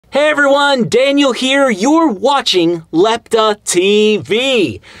Hey everyone, Daniel here. You're watching Lepta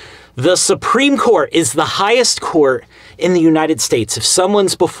TV. The Supreme Court is the highest court in the United States. If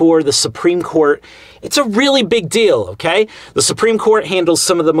someone's before the Supreme Court, it's a really big deal, okay? The Supreme Court handles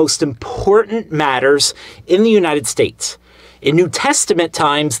some of the most important matters in the United States. In New Testament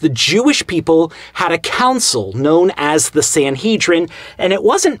times, the Jewish people had a council known as the Sanhedrin, and it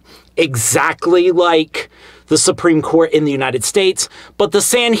wasn't exactly like the Supreme Court in the United States, but the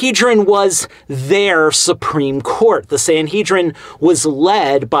Sanhedrin was their Supreme Court. The Sanhedrin was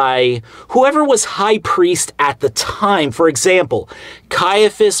led by whoever was high priest at the time. For example,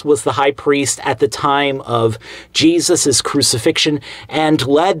 Caiaphas was the high priest at the time of Jesus' crucifixion and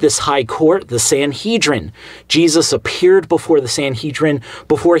led this high court, the Sanhedrin. Jesus appeared before the Sanhedrin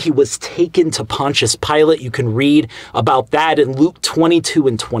before he was taken to Pontius Pilate. You can read about that in Luke 22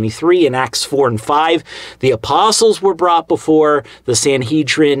 and 23, in Acts 4 and 5. The apostles were brought before the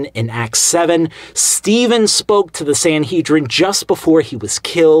Sanhedrin in Acts 7. Stephen spoke to the Sanhedrin just before he was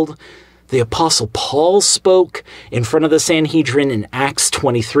killed. The apostle Paul spoke in front of the Sanhedrin in Acts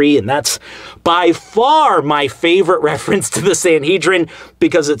 23, and that's by far my favorite reference to the Sanhedrin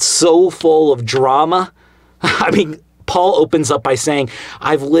because it's so full of drama. I mean, Paul opens up by saying,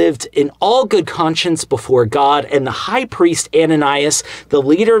 I've lived in all good conscience before God, and the high priest Ananias, the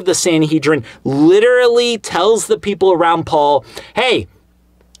leader of the Sanhedrin, literally tells the people around Paul, hey,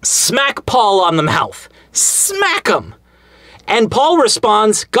 smack Paul on the mouth. Smack him. And Paul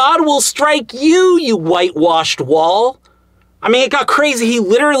responds, God will strike you, you whitewashed wall. I mean, it got crazy. He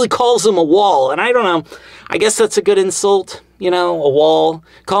literally calls him a wall. And I don't know, I guess that's a good insult, you know, a wall.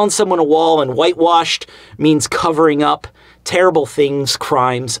 Calling someone a wall, and whitewashed means covering up terrible things,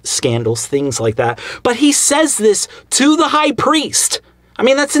 crimes, scandals, things like that. But he says this to the high priest. I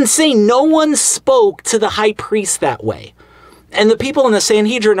mean, that's insane. No one spoke to the high priest that way. And the people in the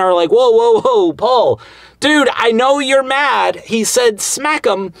Sanhedrin are like, whoa, whoa, whoa, Paul, dude, I know you're mad. He said, smack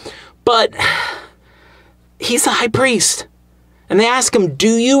him, but he's the high priest. And they ask him,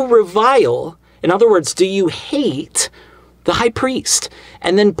 do you revile? In other words, do you hate the high priest?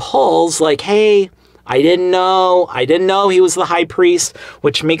 And then Paul's like, hey, I didn't know he was the high priest,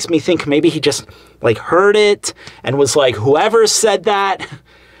 which makes me think maybe he just like heard it and was like, whoever said that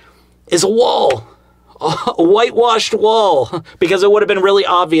is a wall. A whitewashed wall, because it would have been really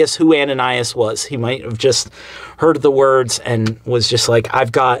obvious who Ananias was. He might have just heard the words and was just like,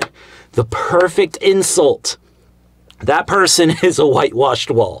 I've got the perfect insult. That person is a whitewashed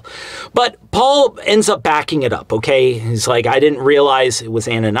wall. But Paul ends up backing it up, okay? He's like, I didn't realize it was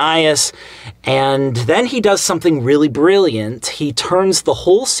Ananias. And then he does something really brilliant. He turns the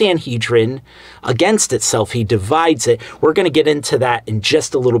whole Sanhedrin against itself. He divides it. We're going to get into that in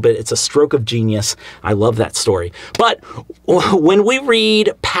just a little bit. It's a stroke of genius. I love that story. But when we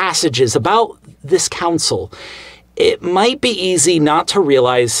read passages about this council, it might be easy not to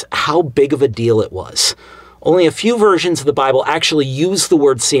realize how big of a deal it was. Only a few versions of the Bible actually use the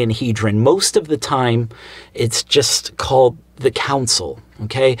word Sanhedrin. Most of the time, it's just called the council,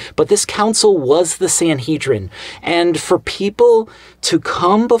 okay? But this council was the Sanhedrin. And for people to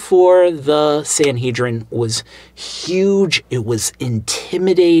come before the Sanhedrin was huge. It was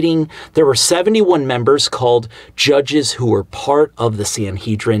intimidating. There were 71 members called judges who were part of the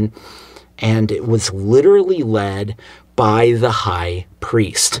Sanhedrin. And it was literally led by the high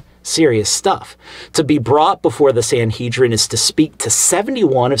priest. Serious stuff. To be brought before the Sanhedrin is to speak to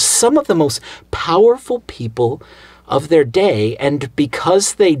 71 of some of the most powerful people of their day, and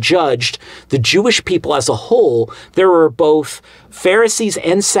because they judged the Jewish people as a whole, there were both Pharisees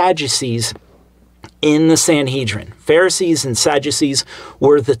and Sadducees in the Sanhedrin. Pharisees and Sadducees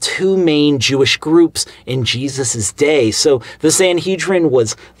were the two main Jewish groups in Jesus' day. So the Sanhedrin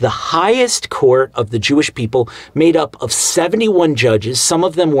was the highest court of the Jewish people, made up of 71 judges. Some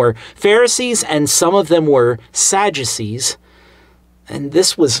of them were Pharisees and some of them were Sadducees. And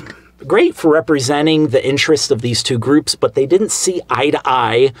this was great for representing the interests of these two groups, but they didn't see eye to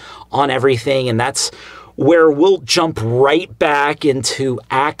eye on everything. And that's where we'll jump right back into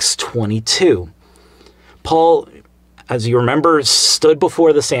Acts 22. Paul, as you remember, stood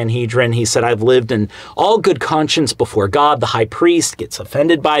before the Sanhedrin. He said, I've lived in all good conscience before God. The high priest gets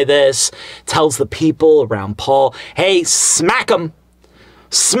offended by this, tells the people around Paul, hey, smack him.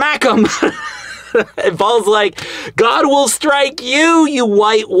 Smack him. And Paul's like, God will strike you, you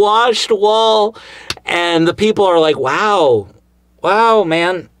whitewashed wall. And the people are like, wow,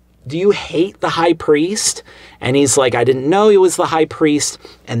 man, do you hate the high priest? And he's like, I didn't know he was the high priest.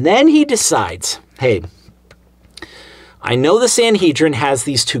 And then he decides, hey, I know the Sanhedrin has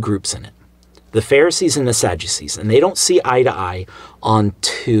these two groups in it. the Pharisees and the Sadducees, and they don't see eye to eye on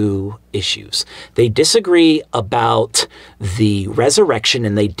two issues. They disagree about the resurrection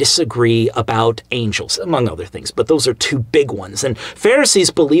and they disagree about angels, among other things, but those are two big ones. And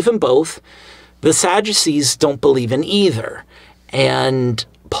Pharisees believe in both. The Sadducees don't believe in either. And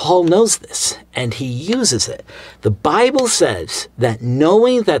Paul knows this, and he uses it. The Bible says that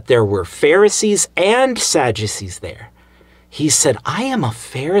knowing that there were Pharisees and Sadducees there, he said, I am a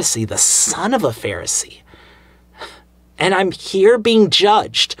Pharisee, the son of a Pharisee. And I'm here being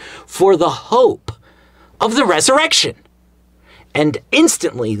judged for the hope of the resurrection. And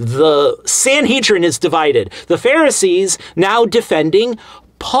instantly, the Sanhedrin is divided. The Pharisees now defending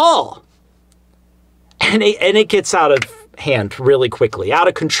Paul. And it gets out of hand really quickly, out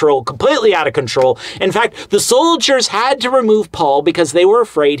of control, completely out of control. In fact, the soldiers had to remove Paul because they were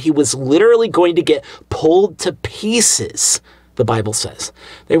afraid he was literally going to get pulled to pieces, the Bible says.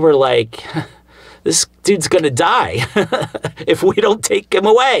 They were like, this dude's going to die if we don't take him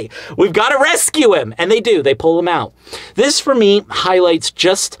away. We've got to rescue him. And they do. They pull him out. This, for me, highlights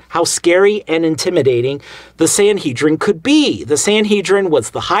just how scary and intimidating the Sanhedrin could be. The Sanhedrin was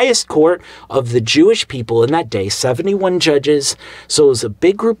the highest court of the Jewish people in that day, 71 judges. So it was a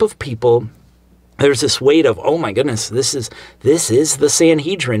big group of people. There's this weight of, oh my goodness, this is the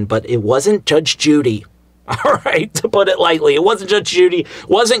Sanhedrin, but it wasn't Judge Judy. All right, to put it lightly. It wasn't Judge Judy. It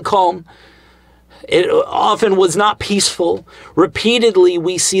wasn't calm. It often was not peaceful. Repeatedly,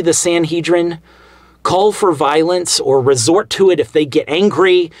 we see the Sanhedrin call for violence or resort to it if they get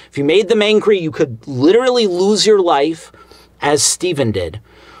angry. If you made them angry, you could literally lose your life, as Stephen did.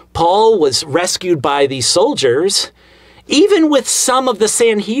 Paul was rescued by these soldiers, even with some of the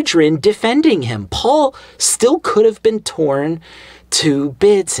Sanhedrin defending him. Paul still could have been torn to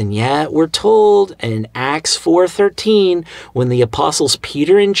bits, and yet we're told in Acts 4:13, when the apostles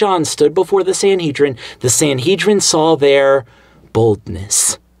Peter and John stood before the Sanhedrin saw their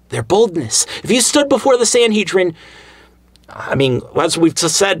boldness. Their boldness. If you stood before the Sanhedrin, I mean, as we've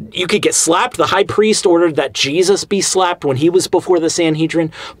just said, you could get slapped. The high priest ordered that Jesus be slapped when he was before the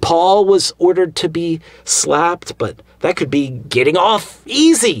Sanhedrin. Paul was ordered to be slapped, but that could be getting off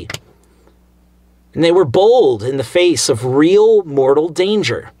easy. And they were bold in the face of real mortal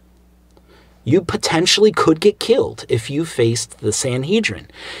danger. You potentially could get killed if you faced the Sanhedrin.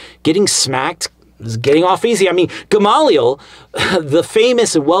 Getting smacked is getting off easy. I mean, Gamaliel, the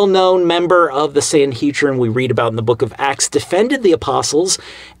famous and well-known member of the Sanhedrin we read about in the book of Acts, defended the apostles,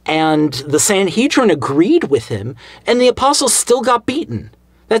 and the Sanhedrin agreed with him, and the apostles still got beaten.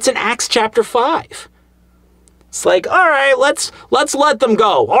 That's in Acts chapter 5. It's like, all right, let's let them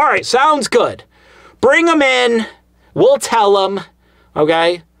go. All right, sounds good. Bring them in. We'll tell them.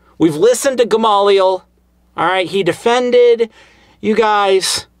 Okay? We've listened to Gamaliel. All right? He defended you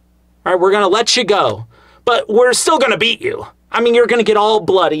guys. All right? We're going to let you go. But we're still going to beat you. I mean, you're going to get all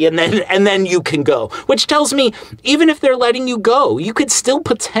bloody and then you can go. Which tells me, even if they're letting you go, you could still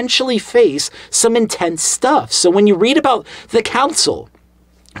potentially face some intense stuff. So when you read about the council,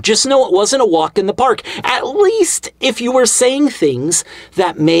 just know it wasn't a walk in the park. At least if you were saying things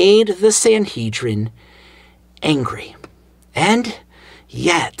that made the Sanhedrin angry. And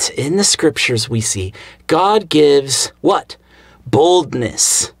yet, in the scriptures we see, God gives what?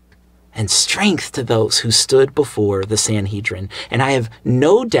 Boldness and strength to those who stood before the Sanhedrin. And I have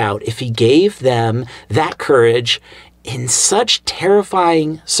no doubt if he gave them that courage in such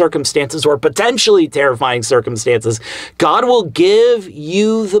terrifying circumstances, or potentially terrifying circumstances, God will give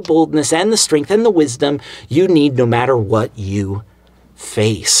you the boldness and the strength and the wisdom you need no matter what you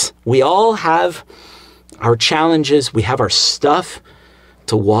face. We all have our challenges. We have our stuff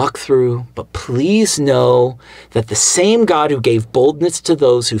to walk through, but please know that the same God who gave boldness to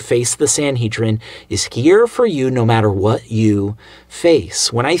those who face the Sanhedrin is here for you no matter what you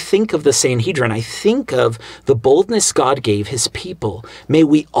face. When I think of the Sanhedrin, I think of the boldness God gave his people. May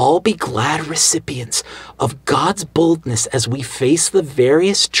we all be glad recipients of God's boldness as we face the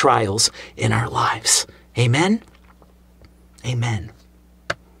various trials in our lives. Amen? Amen.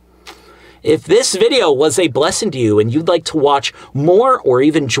 If this video was a blessing to you and you'd like to watch more or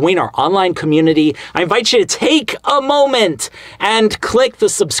even join our online community, I invite you to take a moment and click the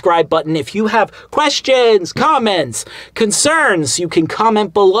subscribe button. If you have questions, comments, concerns, you can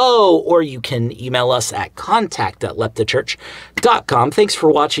comment below or you can email us at contact@leptachurch.com. Thanks for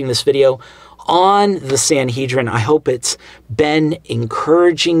watching this video on the Sanhedrin. I hope it's been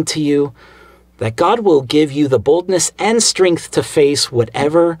encouraging to you, that God will give you the boldness and strength to face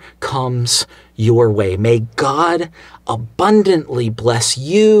whatever comes your way. May God abundantly bless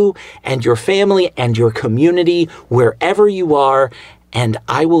you and your family and your community wherever you are. and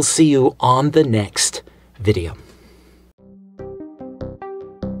I will see you on the next video.